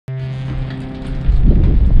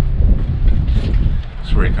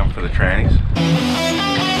where you come for the trannies.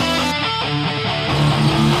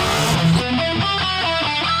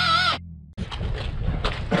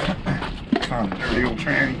 Found a dirty old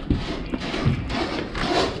tranny.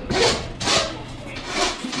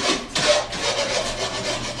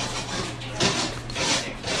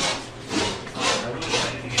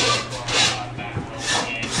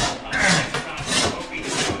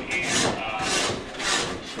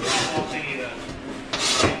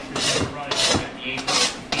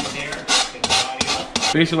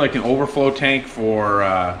 Basically like an overflow tank for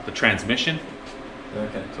the transmission.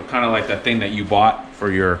 Okay. So kind of like that thing that you bought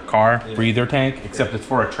for your car, breather tank, except it's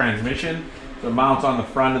for a transmission. So it mounts on the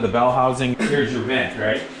front of the bell housing. Here's your vent,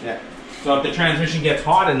 right? Yeah. So if the transmission gets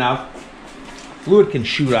hot enough, fluid can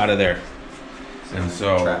shoot out of there. And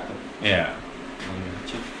so, yeah.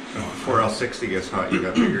 If 4L60 gets hot, you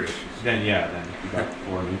got bigger issues. Then you got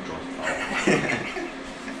 4 neutrals.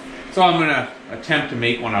 So I'm gonna attempt to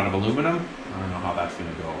make one out of aluminum. I don't know how that's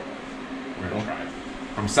gonna go. We're gonna try it.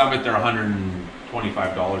 From Summit, they're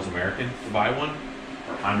 $125 American to buy one,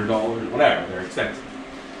 or $100, whatever. They're expensive.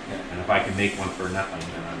 Yeah. And if I can make one for nothing,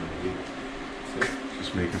 then I'm gonna do it.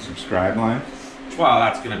 Just making some scribe line. Well,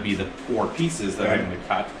 that's gonna be the 4 pieces that I'm gonna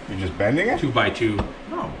cut. You're just bending it? 2 by 2.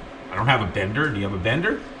 No, I don't have a bender. Do you have a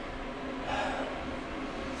bender?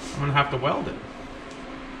 I'm gonna have to weld it.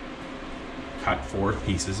 Cut 4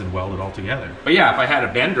 pieces and weld it all together. But yeah, if I had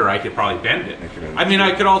a bender, I could probably bend it. I mean,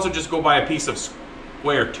 I could also just go buy a piece of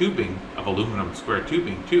square tubing, of aluminum square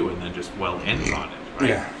tubing too, and then just weld ends on it, right?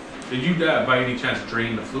 Yeah. Did you, by any chance,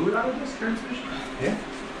 drain the fluid out of this transmission? Yeah.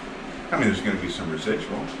 I mean, there's going to be some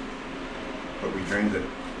residual, but we drained it.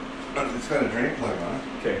 It's got a drain plug on it.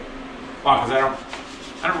 Okay. Wow, because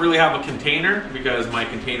I don't really have a container because my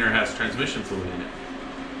container has transmission fluid in it.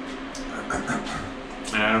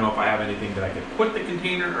 And I don't know if I have anything that I could put the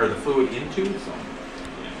container or the fluid into, so.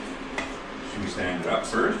 Yeah. Should we stand it up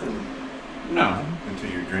first and no. Into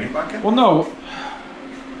your drain bucket? Well, no.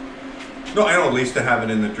 No, I know, at least to have it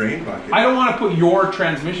in the drain bucket. I don't want to put your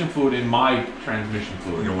transmission fluid in my transmission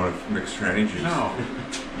fluid. You don't want to mix tranny juice? No.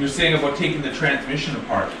 You're saying about taking the transmission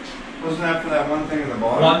apart. Wasn't that for that one thing in the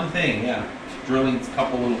bottom? One thing, yeah. Drilling a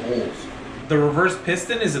couple little holes. The reverse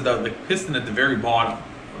piston is the piston at the very bottom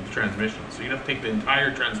of the transmission. So you'd have to take the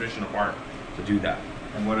entire transmission apart to do that.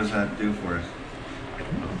 And what does that do for us? I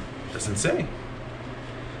don't know. It doesn't say.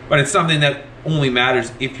 But it's something that only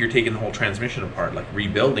matters if you're taking the whole transmission apart. Like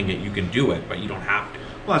rebuilding it, you can do it, but you don't have to.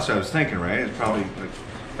 Well, that's what I was thinking, right? It's probably like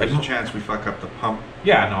there's a chance we fuck up the pump.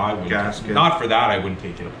 Yeah, no, I wouldn't. Gasket. Not for that, I wouldn't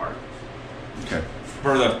take it apart. Okay.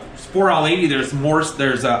 For the 4L80,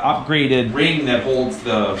 there's an upgraded ring that holds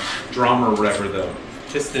the drum or whatever, the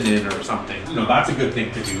piston in or something. You know, that's a good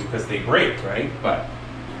thing to do because they break, right? But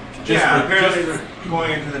just apparently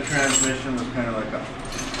going into the transmission was kind of like a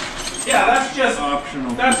that's just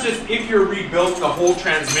optional. That's just if you're rebuilt the whole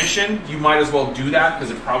transmission, you might as well do that because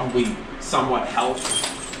it probably somewhat helps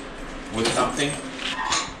with something.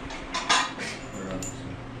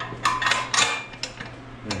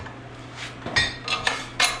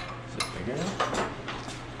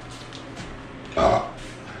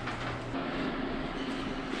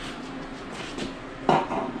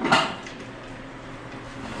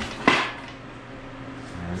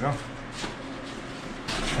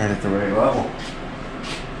 Turn it the right level.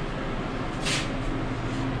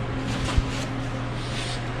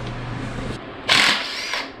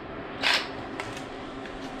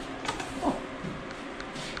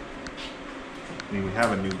 I mean, we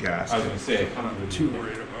have a new gas. I was going to say, I'm not too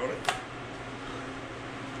worried about it.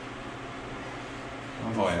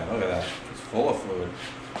 Oh yeah, look at that. It's full of fluid.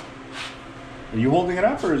 Are you holding it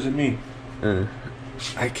up or is it me?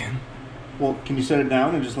 I can. Well, can you set it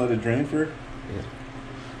down and just let it drain for? Yeah.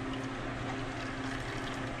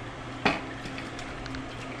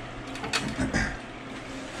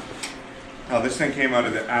 Now this thing came out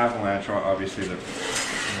of the Avalanche, obviously that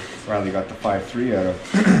Riley got the 5.3 out of,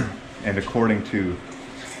 and according to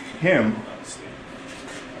him,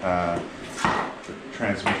 the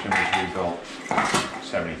transmission was rebuilt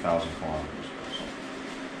 70,000 kilometers ago. So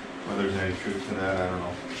whether there's any truth to that, I don't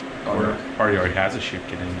know. Or party already has a shift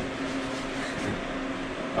kit in it.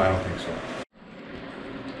 I don't think so.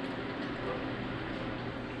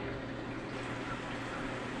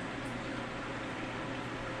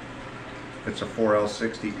 It's a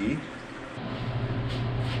 4L60E.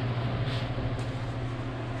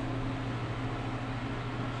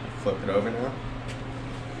 Flip it over now.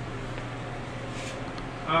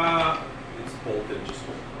 It's bolted. Just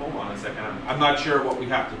hold on a second. I'm not sure what we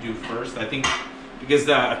have to do first. I think because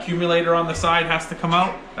the accumulator on the side has to come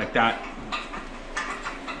out like that.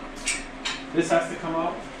 This has to come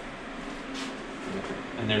out.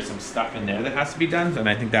 And there's some stuff in there that has to be done. And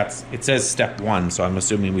I think that's, it says step 1, so I'm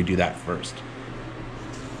assuming we do that first.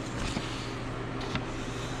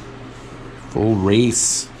 Full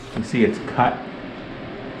race. You can see it's cut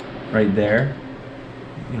right there.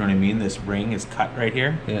 You know what I mean? This ring is cut right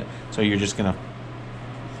here. Yeah. So you're just gonna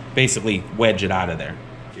basically wedge it out of there.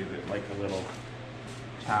 Give it like a little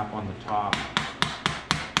tap on the top.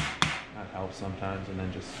 That helps sometimes, and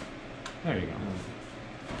then just, there you go.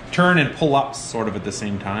 Turn and pull up sort of at the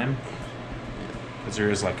same time. Because there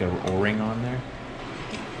is like a O-ring on there.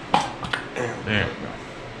 There we go.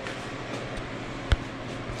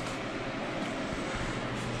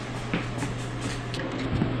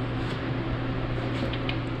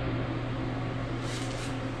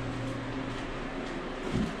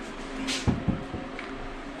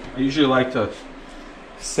 I usually like to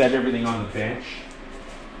set everything on the bench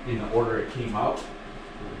in the order it came out.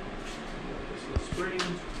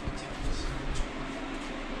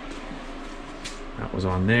 That was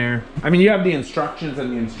on there. I mean, you have the instructions,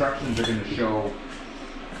 and the instructions are going to show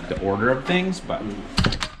the order of things, but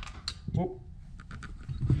whoop.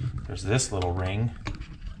 There's this little ring,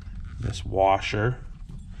 this washer,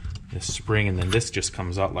 this spring, and then this just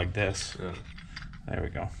comes out like this. Yeah. There we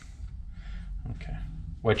go. Okay.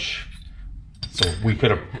 Which, so we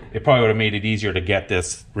could have, it probably would have made it easier to get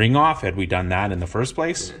this ring off had we done that in the first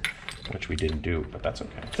place, which we didn't do, but that's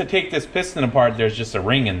okay. To take this piston apart, there's just a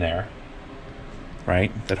ring in there,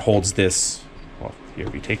 right, that holds this. Well, here,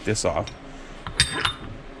 if you take this off,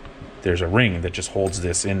 there's a ring that just holds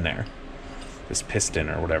this in there, this piston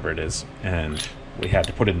or whatever it is, and we had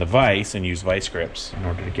to put it in the vise and use vice grips in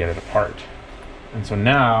order to get it apart. And so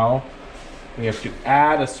now we have to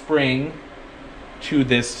add a spring to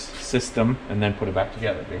this system and then put it back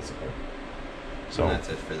together, basically. So and that's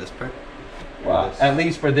it for this part? Well, at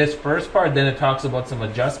least for this first part. Then it talks about some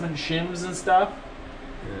adjustment shims and stuff.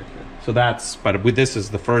 Okay. So that's, but with this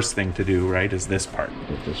is the first thing to do, right, is this part.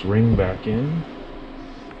 Put this ring back in.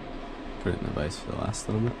 Put it in the vise for the last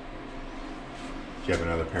little bit. Do you have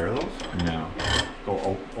another pair of those? No.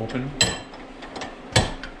 Go open.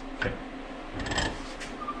 Okay.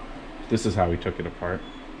 This is how we took it apart.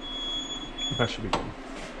 That should be good.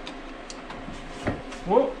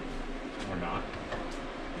 Whoa! Or not.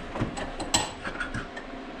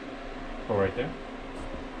 Go right there.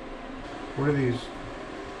 What are these?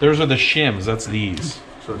 Those are the shims. That's these.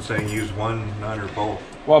 So it's saying use one nut or both.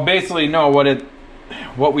 Well, basically, no.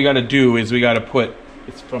 What we got to do is we got to put.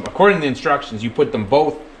 It's from according to the instructions. You put them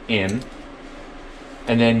both in,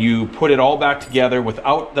 and then you put it all back together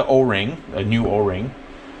without the O-ring, a new O-ring,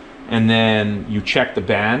 and then you check the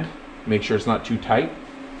band, make sure it's not too tight,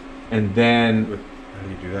 and then How do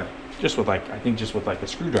you do that? just with like, I think just with like a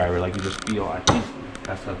screwdriver, like you just feel. I think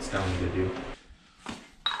that's what it's telling you to do.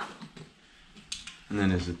 And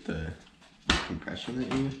then is it the compression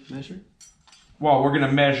that you measure? Well, we're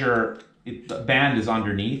gonna measure. The band is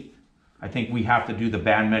underneath. I think we have to do the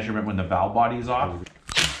band measurement when the valve body is off.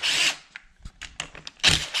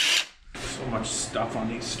 So much stuff on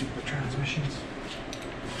these stupid transmissions.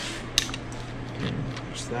 Okay,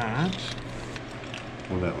 there's that.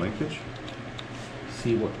 Will that linkage?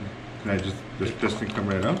 See what? Can I just, this piston come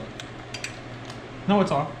right out? No, it's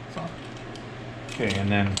off. It's off. Okay, and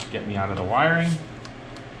then get me out of the wiring.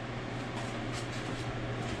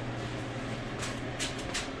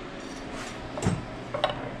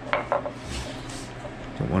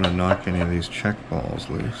 Don't want to knock any of these check balls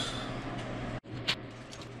loose.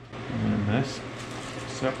 And then this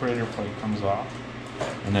separator plate comes off.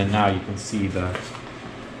 And then now you can see the...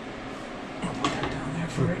 I'll put that down there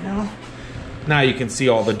for right now. Now you can see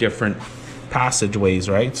all the different passageways,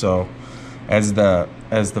 right? So as the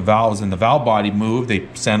valves in the valve body move, they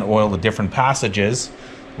send oil to different passages,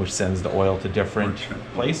 which sends the oil to different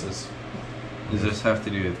places. Does this have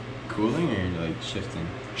to do with cooling or like shifting?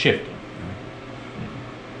 Shifting.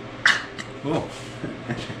 Cool.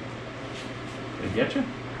 Did it get you?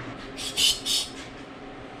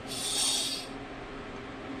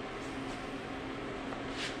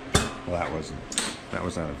 Well, that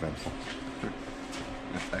was uneventful.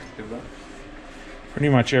 Effective though. Pretty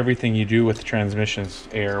much everything you do with the transmission's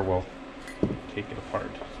air will take it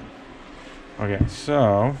apart. Okay,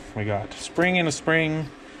 so we got a spring and a spring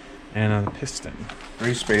and a piston.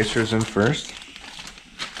 3 spacers in first.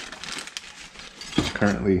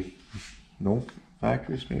 Currently no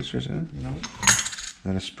factory spacers in. No.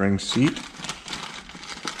 Then a spring seat.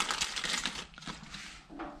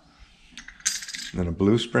 Then a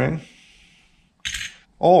blue spring.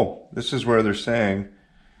 Oh, this is where they're saying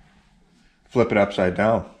flip it upside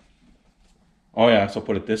down. Oh yeah, so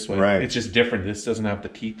put it this way. Right. It's just different. This doesn't have the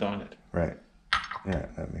teeth on it. Right. Yeah,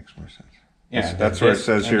 that makes more sense. Yeah, that's where it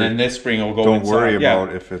says here. And then this spring will go Don't inside. worry Yeah.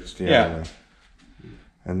 about if it's Yeah.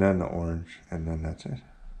 And then the orange, and then that's it.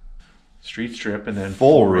 Street strip, and then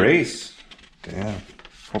Full race. Damn.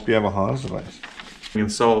 Hope you have a Haas device.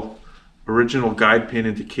 Install original guide pin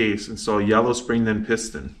into case. Install yellow spring, then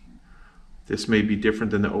piston. This may be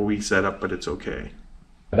different than the OE setup, but it's okay.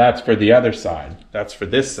 That's for the other side. That's for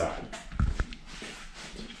this side.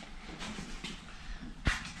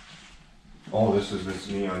 Oh, this is this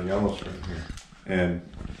neon yellow spring here, and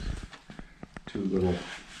two little.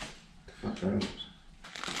 I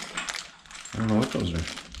don't know what those are.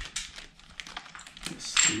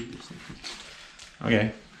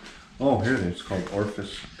 Okay. Oh, here it is. It's called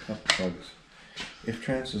orifice cup plugs. If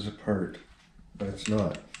trans is apart, but it's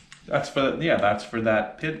not. That's for that's for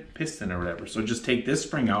that piston or whatever. So just take this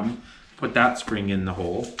spring out and put that spring in the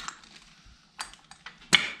hole.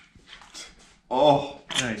 Oh,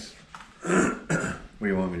 Nice. what do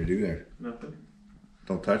you want me to do there? Nothing.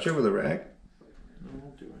 Don't touch it with a rag. No,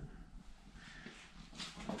 we'll do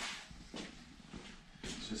it.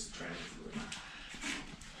 It's just trying to do it.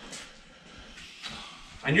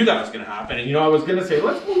 I knew that was going to happen, and you know I was going to say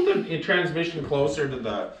let's move the transmission closer to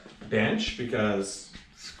the bench because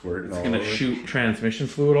Squirting it's all going to over. shoot transmission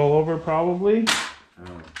fluid all over probably.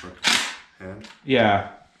 Hand.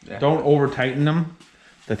 Yeah. Don't over tighten them.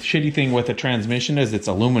 The shitty thing with a transmission is it's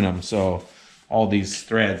aluminum, so all these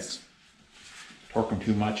threads torque them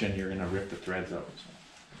too much and you're gonna rip the threads out.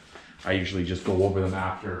 So I usually just go over them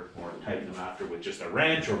after or tighten them after with just a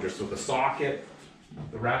wrench or just with a socket.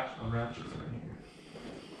 The ratchets are in here.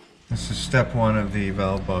 This is step one of the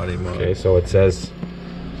valve body mod. Okay, so it says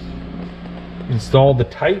install the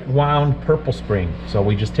tight wound purple spring. So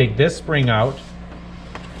we just take this spring out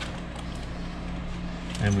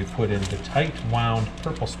and we put in the tight wound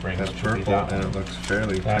purple spring. That's which would be purple, that and one. it looks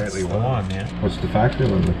fairly That's tightly the wound. one, yeah. What's the factory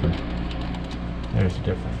one look like? There's the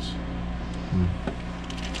difference.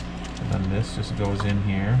 And then this just goes in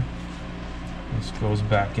here. This goes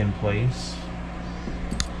back in place.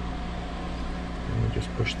 And we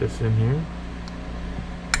just push this in here.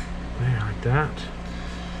 There, like that.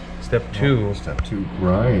 Step two. Oh, step two,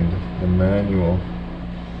 grind the manual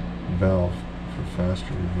valve for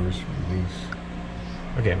faster reverse release.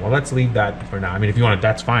 Okay, well let's leave that for now. I mean, if you want to,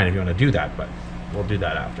 that's fine if you want to do that, but we'll do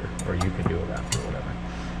that after, or you can do it after, or whatever.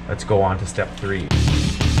 Let's go on to step three.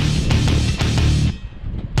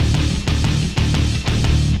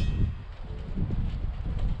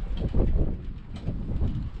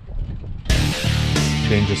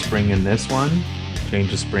 Change the spring in this one,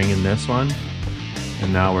 change the spring in this one,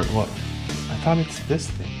 and now we're, what? I thought it's this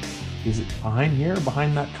thing. Is it behind here or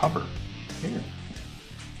behind that cover? Here.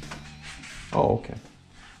 Oh, okay.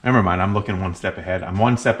 Never mind, I'm looking one step ahead. I'm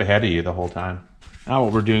one step ahead of you the whole time. Now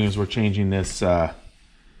what we're doing is we're changing this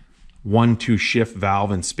 1-2 shift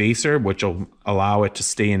valve and spacer, which will allow it to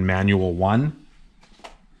stay in manual 1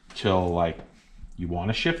 till like you want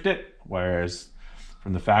to shift it, whereas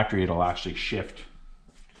from the factory it'll actually shift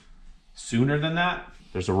sooner than that.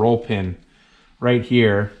 There's a roll pin right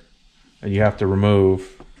here that you have to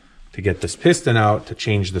remove to get this piston out to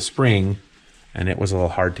change the spring, and it was a little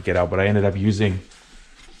hard to get out, but I ended up using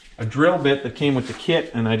a drill bit that came with the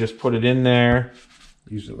kit, and I just put it in there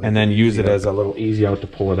and then use it as a little easy out to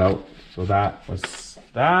pull it out. So that was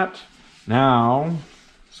that. Now,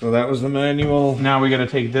 So that was the manual now we got to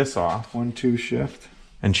take this off 1-2 shift.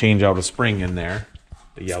 and change out a spring in there,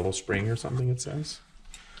 the yellow spring or something it says.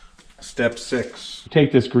 Step 6.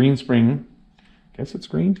 Take this green spring, guess it's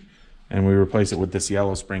green, and we replace it with this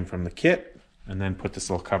yellow spring from the kit, and then put this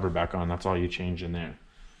little cover back on. That's all you change in there.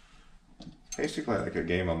 Basically like a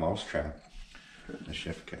game of mousetrap. The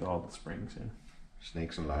shift kit. With all the springs in.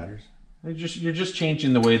 Snakes and ladders. You're just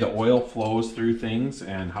changing the way the oil flows through things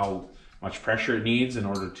and how much pressure it needs in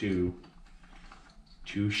order to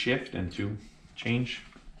shift and to change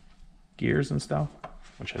gears and stuff,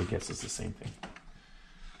 which I guess is the same thing.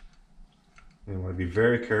 You want to be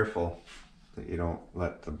very careful that you don't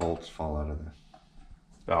let the bolts fall out of the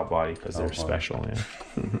Valve body, because they're Valve body. special,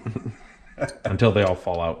 yeah. Until they all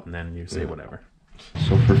fall out, and then you say whatever.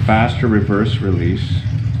 So for faster reverse release,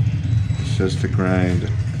 it says to grind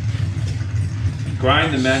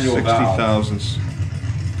Grind the manual 60 valve. thousandths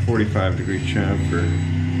 45-degree chamfer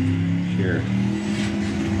here.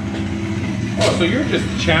 Oh, so you're just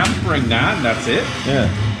chamfering that, and that's it? Yeah.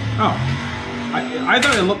 Oh. I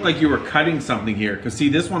thought it looked like you were cutting something here, because see,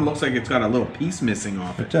 this one looks like it's got a little piece missing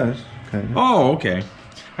off It it. does. Kind of. Oh, okay.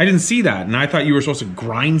 I didn't see that, and I thought you were supposed to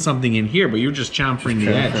grind something in here, but you're just chamfering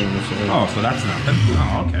the edge. chamfering this edge. Oh, so that's nothing.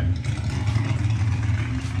 Oh, okay.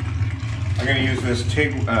 I'm gonna use this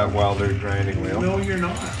TIG welder grinding wheel. No, you're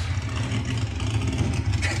not.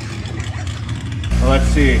 Well, let's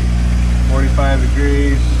see. 45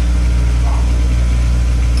 degrees.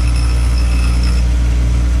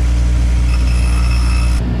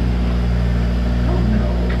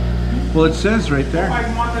 Well, it says right there. Oh,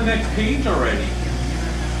 I'm on the next page already.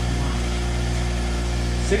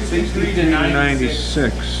 63 to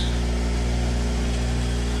 96.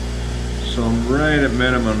 So I'm right at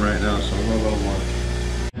minimum right now, so I'll go a little more.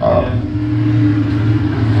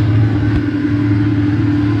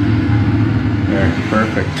 There,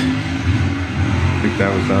 perfect. I think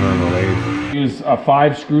that was done on the lathe. Use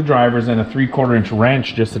 5 screwdrivers and a 3/4 inch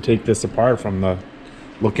wrench just to take this apart from the,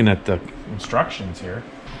 looking at the instructions here.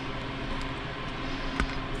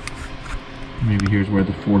 Maybe here's where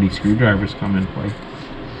the 40 screwdrivers come in play.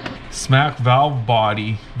 Smack valve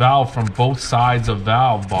body, valve from both sides of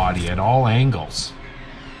valve body at all angles.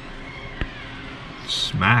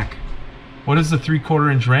 Smack. What is the 3/4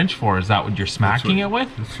 inch wrench for? Is that what you're smacking it with?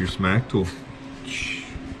 That's your smack tool.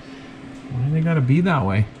 Why do they gotta be that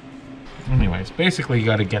way? Anyways, basically you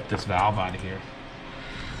gotta get this valve out of here.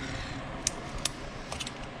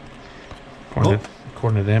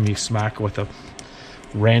 According to them, you smack with a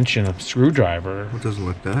wrench and a screwdriver. It doesn't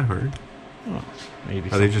look that hard. Oh, maybe.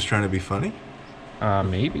 Are they just trying to be funny?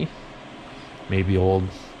 Maybe. Maybe old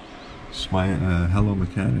Hello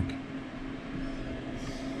Mechanic.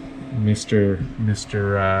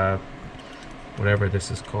 Mr. Whatever this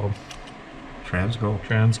is called. Transgo.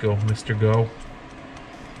 Mr. Go.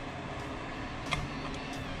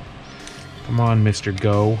 Come on, Mr.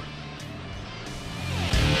 Go.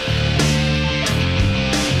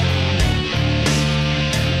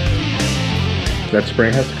 That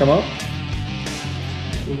spring has to come out?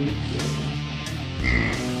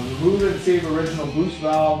 Remove and save original boost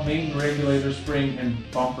valve, main regulator spring, and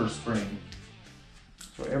bumper spring.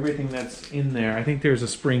 So everything that's in there. I think there's a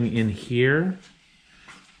spring in here.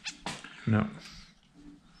 No.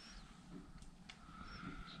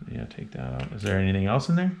 So yeah, take that out. Is there anything else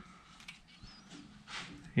in there?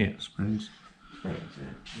 Yeah. Springs. Springs,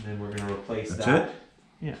 yeah. And then we're going to replace That's that. it?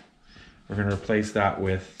 Yeah. We're going to replace that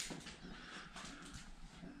with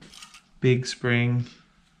big spring,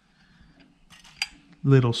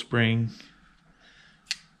 little spring,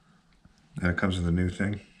 And it comes with a new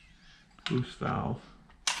thing. boost valve.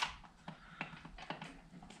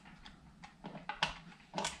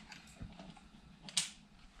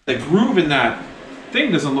 The groove in that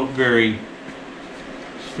thing doesn't look very,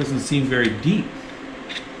 doesn't seem very deep.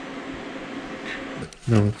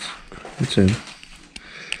 No, it's in.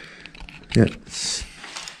 Yeah. Just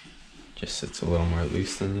sits a little more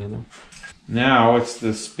loose than the other. Now it's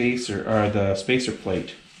the spacer, or the spacer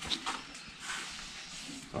plate.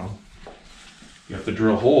 So you have to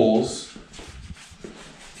drill holes.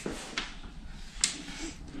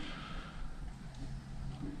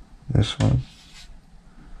 This one.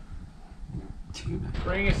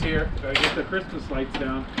 Spring is here. Gotta get the Christmas lights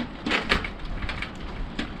down.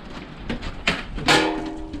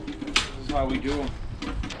 This is how we do them.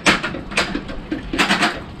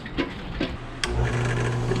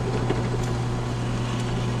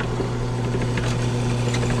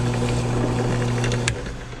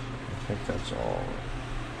 I think that's all.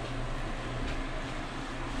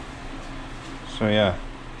 So yeah,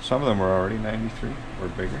 some of them were already 93 or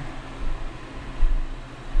bigger.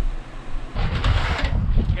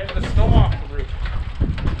 Getting the snow off the roof.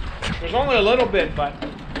 There's only a little bit, but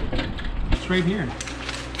it's right here.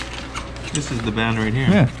 This is the band right here.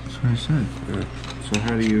 Yeah, that's what I said. So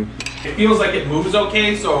how do you? It feels like it moves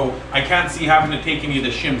okay, so I can't see having to take any of the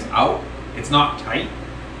shims out. It's not tight.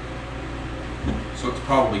 So it's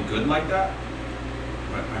probably good like that.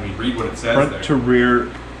 But I mean, read what it says Front there. to rear,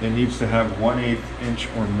 it needs to have 1/8 inch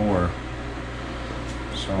or more.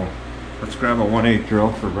 So let's grab a 1/8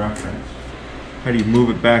 drill for reference. How do you move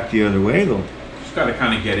it back the other way though? Just gotta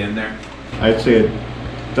kind of get in there. I'd say it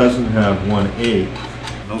doesn't have 1/8.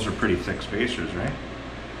 Those are pretty thick spacers, right?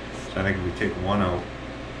 So I think if we take one out.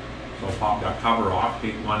 So I'll pop that cover off,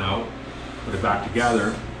 take one out, put it back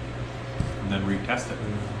together, and then retest it.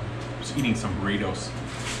 Just eating some burritos.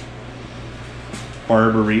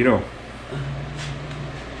 Barbarito.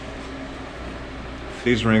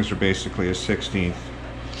 These rings are basically a 16th,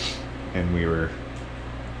 and we were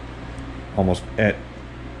almost at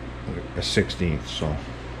a 16th, so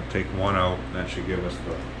we'll take one out. That should give us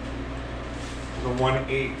the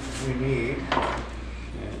 1/8 we need.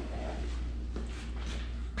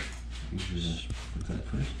 Put that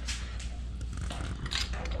first.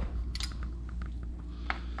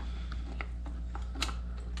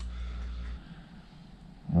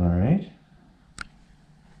 All right.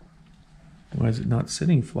 Why is it not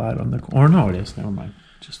sitting flat on the... Or no, it is. Never mind.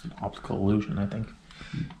 Just an optical illusion, I think.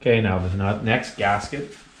 Okay, now the next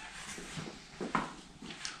gasket.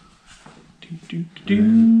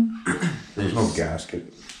 There's no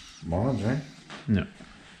gasket mods, right? No.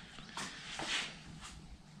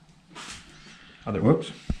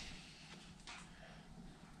 Whoops.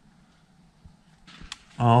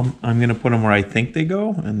 I'm gonna put them where I think they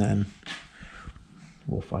go, and then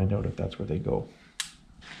we'll find out if that's where they go.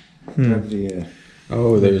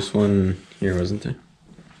 Oh, there's one here, wasn't there?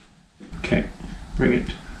 Okay, bring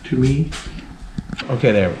it to me.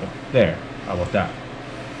 Okay, there we go. There. How about that?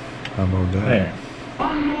 How about that? There.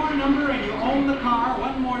 One more number and you own the car.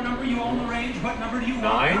 One more number, you own the range. What number do you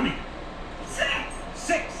want? 9.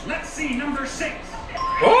 6. Let's see, number 6.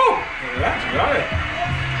 Oh, that's got it.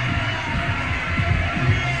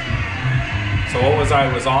 So what was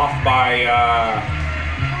I was off by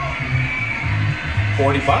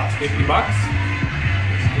 40 bucks, 50 bucks?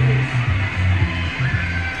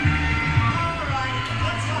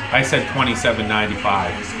 I said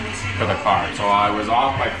 $27.95 for the car, so I was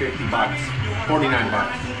off by 50 bucks, 49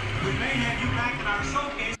 bucks.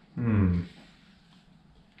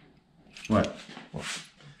 What?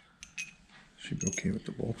 Should be okay with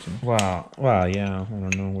the bolts. Huh? Wow. Well, yeah. I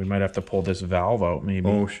don't know. We might have to pull this valve out, maybe.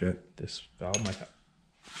 Oh shit! This valve might have.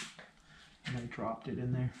 I dropped it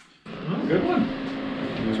in there. Oh, good one.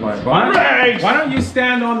 Why don't you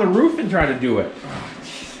stand on the roof and try to do it?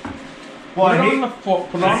 Well,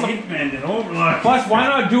 put it on the bending over. Plus, why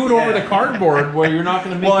not do it over the cardboard where you're not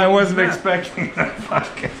going to make? Well, I wasn't expecting that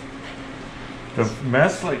fucking the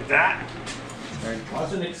mess like that. I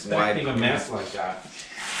wasn't expecting a mess like that.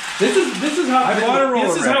 This is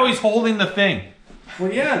how he's holding the thing.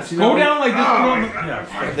 Well, yeah. Go down like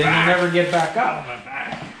this, then you never get back up.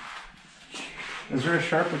 Is there a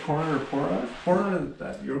sharper corner or corner of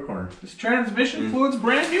that? Your corner. This transmission fluid's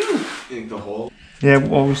brand new. I think the whole. Yeah,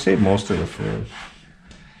 well, we saved most of the fluid.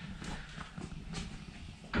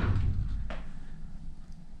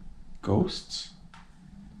 Ghosts.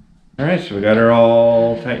 All right, so we got her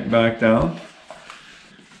all tightened back down.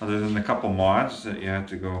 Other than a couple mods that you have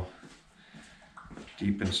to go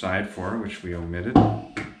deep inside for, which we omitted.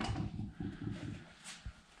 That's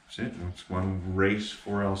it. It's one race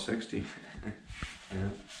 4L60. Yeah.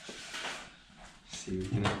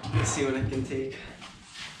 Let's see what I can take.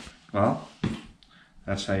 Well,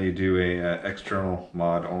 that's how you do a external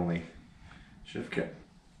mod only shift kit.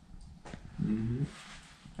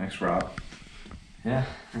 Thanks, Rob. Yeah,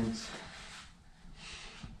 thanks.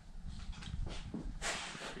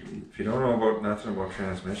 If you don't know about nothing about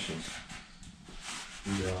transmissions,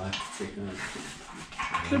 Maybe I'll have to take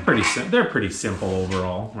that. They're pretty simple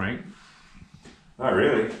overall, right? not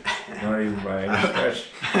really. Not even by any stretch.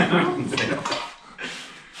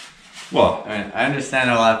 Well, I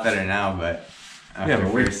understand a lot better now, but after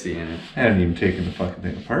first seeing it. I hadn't even taken the fucking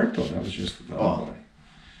thing apart though. That was just the valve line.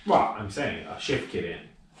 Well, I'm saying a shift kit in.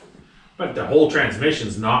 But the whole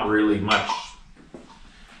transmission's not really much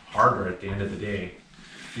harder at the end of the day.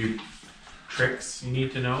 A few tricks you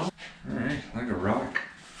need to know. Alright, like a rock.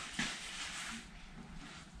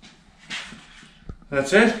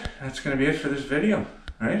 That's it. That's going to be it for this video,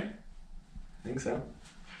 right? I think so.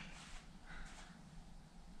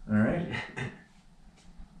 Alright.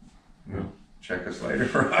 Well, check us later,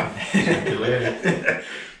 Rob. Check you later.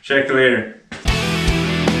 Check you later.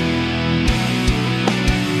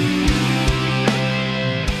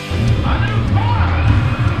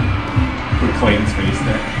 Put Clayton's face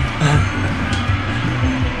there.